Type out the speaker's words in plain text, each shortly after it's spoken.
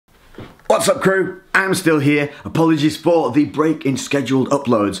What's up, crew? I'm still here. Apologies for the break in scheduled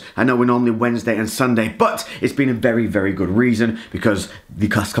uploads. I know we're normally Wednesday and Sunday, but it's been a very, very good reason because the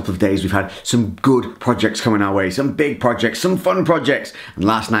last couple of days we've had some good projects coming our way, some big projects, some fun projects. And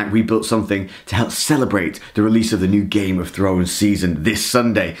last night we built something to help celebrate the release of the new Game of Thrones season this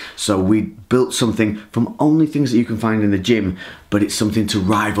Sunday. So we built something from only things that you can find in the gym, but it's something to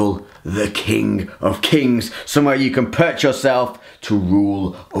rival the King of Kings, somewhere you can perch yourself to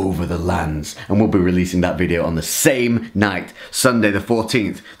rule over the lands. And we'll be releasing that video on the same night, Sunday the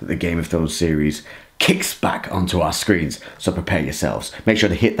 14th, that the Game of Thrones series kicks back onto our screens. So prepare yourselves. Make sure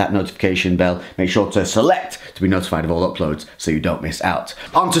to hit that notification bell. Make sure to select to be notified of all uploads so you don't miss out.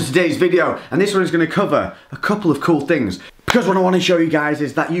 On to today's video, and this one is going to cover a couple of cool things. Because what I want to show you guys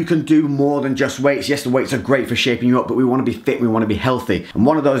is that you can do more than just weights. Yes, the weights are great for shaping you up, but we want to be fit, we want to be healthy. And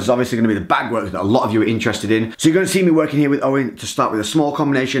one of those is obviously going to be the bag work that a lot of you are interested in. So you're going to see me working here with Owen to start with a small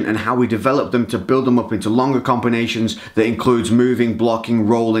combination and how we develop them to build them up into longer combinations that includes moving, blocking,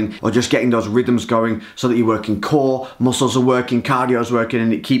 rolling, or just getting those rhythms going so that you're working core, muscles are working, cardio's working,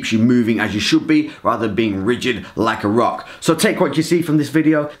 and it keeps you moving as you should be rather than being rigid like a rock. So take what you see from this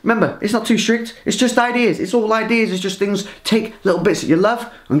video. Remember, it's not too strict. It's just ideas. It's all ideas. It's just things. Take little bits that you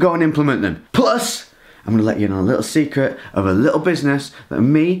love and go and implement them. Plus, I'm gonna let you know a little secret of a little business that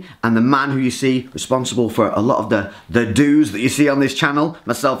me and the man who you see responsible for a lot of the do's that you see on this channel,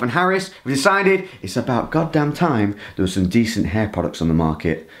 myself and Harris, we decided it's about goddamn time there was some decent hair products on the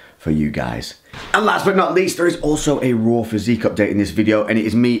market for you guys. And last but not least, there is also a raw physique update in this video, and it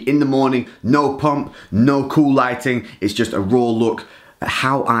is me in the morning, no pump, no cool lighting, it's just a raw look at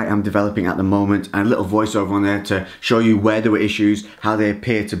how I am developing at the moment, and a little voiceover on there to show you where there were issues, how they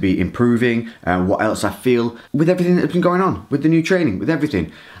appear to be improving, what else I feel with everything that's been going on, with the new training, with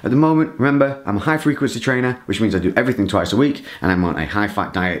everything. At the moment, remember, I'm a high frequency trainer, which means I do everything twice a week, and I'm on a high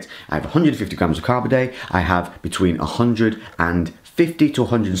fat diet. I have 150 grams of carb a day, I have between 150 to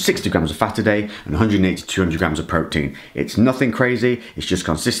 160 grams of fat a day and 180 to 200 grams of protein. It's nothing crazy, it's just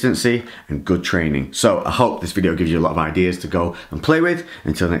consistency and good training. So I hope this video gives you a lot of ideas to go and play with.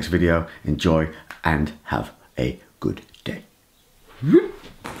 Until next video, enjoy and have a good day. You're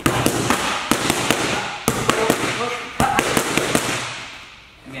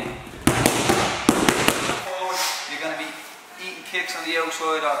going to be eating kicks on the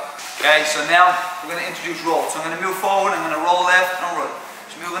outside. Okay, so now we're going to introduce rolls. So I'm going to move forward, I'm going to roll left and right.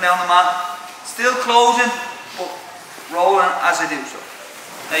 Just moving down the mat, still closing, but rolling as I do so.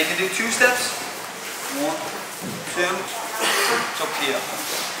 Now you can do 2 steps. 1, 2. It's up here.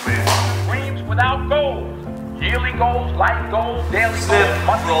 Dreams without goals. Yearly goals, life goals, daily Slip, goals,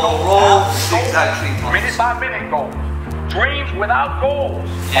 monthly roll, goals, roll, hourly zigzag 3 goals, times. minute by minute goals. Dreams without goals.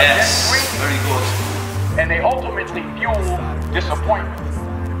 Yes, Dreams, very good. and they ultimately fuel disappointment.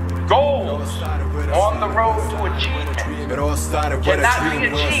 Goals on the road to achievement. It all started with a dream.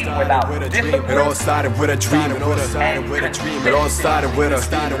 It all started with a dream. It all started with a dream. It all started with a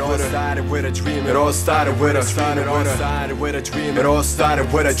dream. It all started with a dream. It all started with a dream. It all started with a dream. It all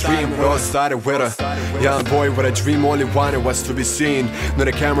started with a dream. It all started with a young boy with a dream. Only wanted was to be seen. Now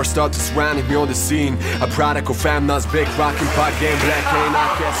the camera started surrounding me on the scene. A prodigal fam, not big rockin' pot game black ain't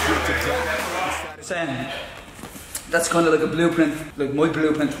I can't street to black. That's kind of like a blueprint, like my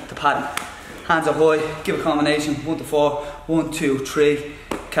blueprint to pattern. Hands are high, give a combination, 1 to 4, 1, 2, 3,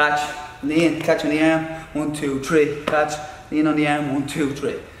 catch, lean, catch on the arm, 1, 2, 3, catch, lean on the arm, 1, 2,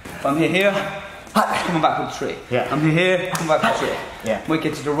 3. If I'm here, coming back with 3. Yeah. I'm here, coming back with 3. Yeah. Might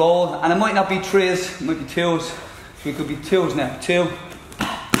get you to roll, and it might not be 3s, it might be 2s. So it could be 2s now. 2,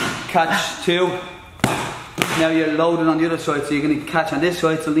 catch, 2. Now you're loading on the other side, so you're going to catch on this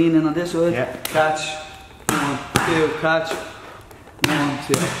side, so lean in on this side, Yeah. catch. 1, 2, catch. 1,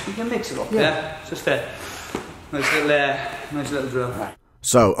 2. You can mix it up. Yeah. Just a nice little drill.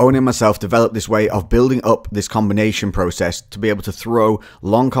 So Owen and myself developed this way of building up this combination process to be able to throw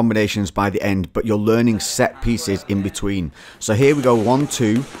long combinations by the end, but you're learning set pieces in between. So here we go, 1,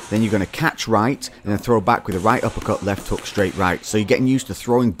 2, then you're going to catch right and then throw back with a right uppercut, left hook, straight right. So you're getting used to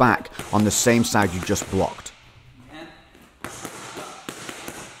throwing back on the same side you just blocked.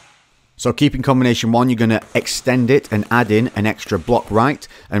 So keeping combination 1, you're going to extend it and add in an extra block right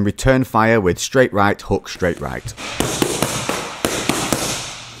and return fire with straight right, hook, straight right.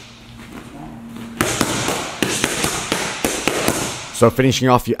 So finishing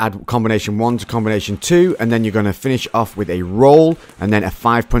off, you add combination 1 to combination 2, and then you're going to finish off with a roll and then a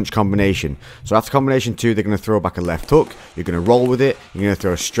 5-punch combination. So after combination 2, they're going to throw back a left hook, you're going to roll with it, you're going to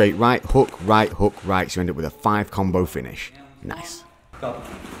throw a straight right, hook, right, so you end up with a 5 combo finish. Nice. Go.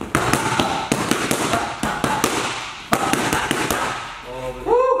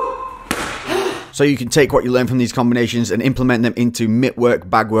 So you can take what you learn from these combinations and implement them into mitt work,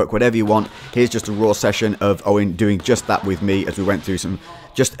 bag work, whatever you want. Here's just a raw session of Owen doing just that with me as we went through some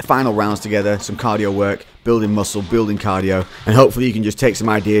just final rounds together, some cardio work, building muscle, building cardio, and hopefully you can just take some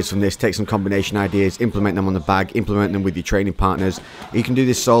ideas from this, take some combination ideas, implement them on the bag, implement them with your training partners. You can do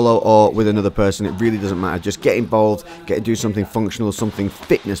this solo or with another person, it really doesn't matter. Just get involved, get to do something functional, something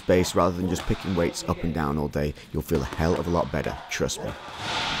fitness based rather than just picking weights up and down all day. You'll feel a hell of a lot better, trust me.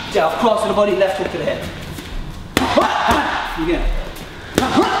 Jab, cross to the body, left hook to the head. Again.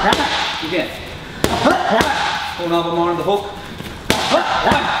 Again. Hold on more on the hook.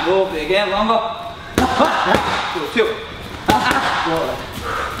 Lovely, again, longer. Good, 2.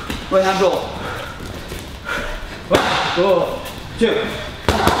 Right hand roll. 2.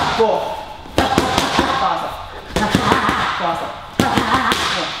 4. Faster. Faster.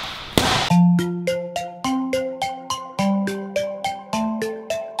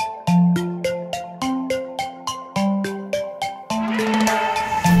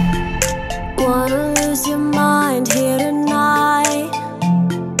 Wanna lose your mind here tonight?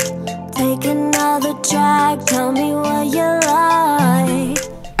 Take another track, tell me what you like.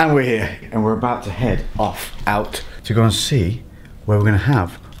 And we're here, and we're about to head off out to go and see where we're going to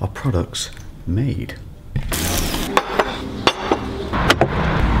have our products made.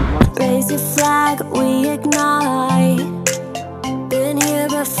 Raise your flag, we ignite. Been here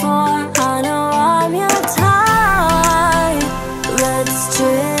before, I know I'm your type. Let's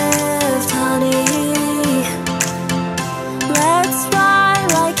drift, honey. Let's ride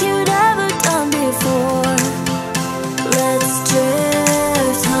like you'd ever done before. Let's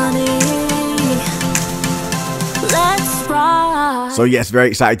drift, honey. Let's ride. So yes, very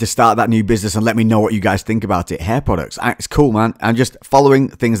excited to start that new business, and let me know what you guys think about it. Hair products, it's cool, man. I'm just following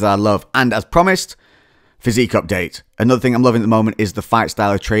things that I love, and as promised, physique update. Another thing I'm loving at the moment is the fight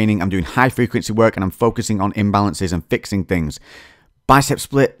style of training. I'm doing high frequency work and I'm focusing on imbalances and fixing things. Bicep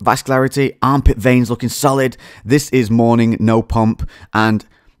split, vascularity, armpit veins looking solid. This is morning, no pump, and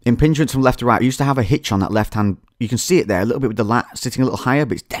impingements from left to right. I used to have a hitch on that left hand. You can see it there a little bit with the lat sitting a little higher,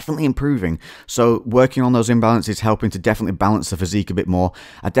 but it's definitely improving. So working on those imbalances, helping to definitely balance the physique a bit more.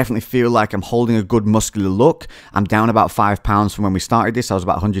 I definitely feel like I'm holding a good muscular look. I'm down about 5 pounds from when we started this. I was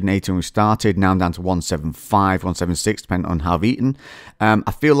about 180 when we started. Now I'm down to 175, 176, depending on how I've eaten.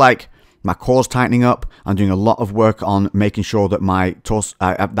 I feel like my core's tightening up. I'm doing a lot of work on making sure that my torso,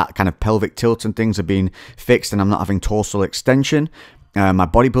 that kind of pelvic tilt and things are being fixed, and I'm not having dorsal extension. My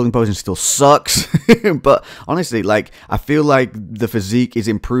bodybuilding posing still sucks, but honestly, like, I feel like the physique is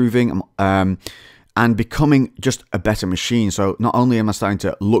improving and becoming just a better machine. So not only am I starting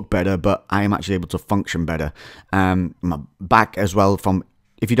to look better, but I am actually able to function better. My back as well, from,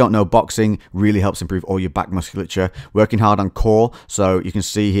 if you don't know, boxing really helps improve all your back musculature. Working hard on core, so you can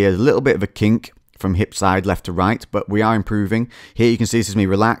see here a little bit of a kink from hip side left to right, but we are improving. Here you can see this is me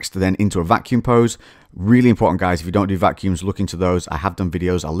relaxed, then into a vacuum pose. Really important, guys. If you don't do vacuums, look into those. I have done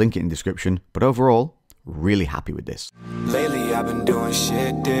videos. I'll link it in the description. But overall, really happy with this. Lately I've been doing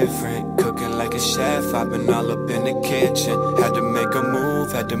shit different, cooking like a chef. I've been all up in the kitchen. Had to make a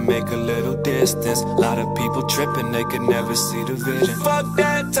move, had to make a little distance. A lot of people tripping, they could never see the vision. Fuck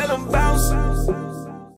that, tell them bounce.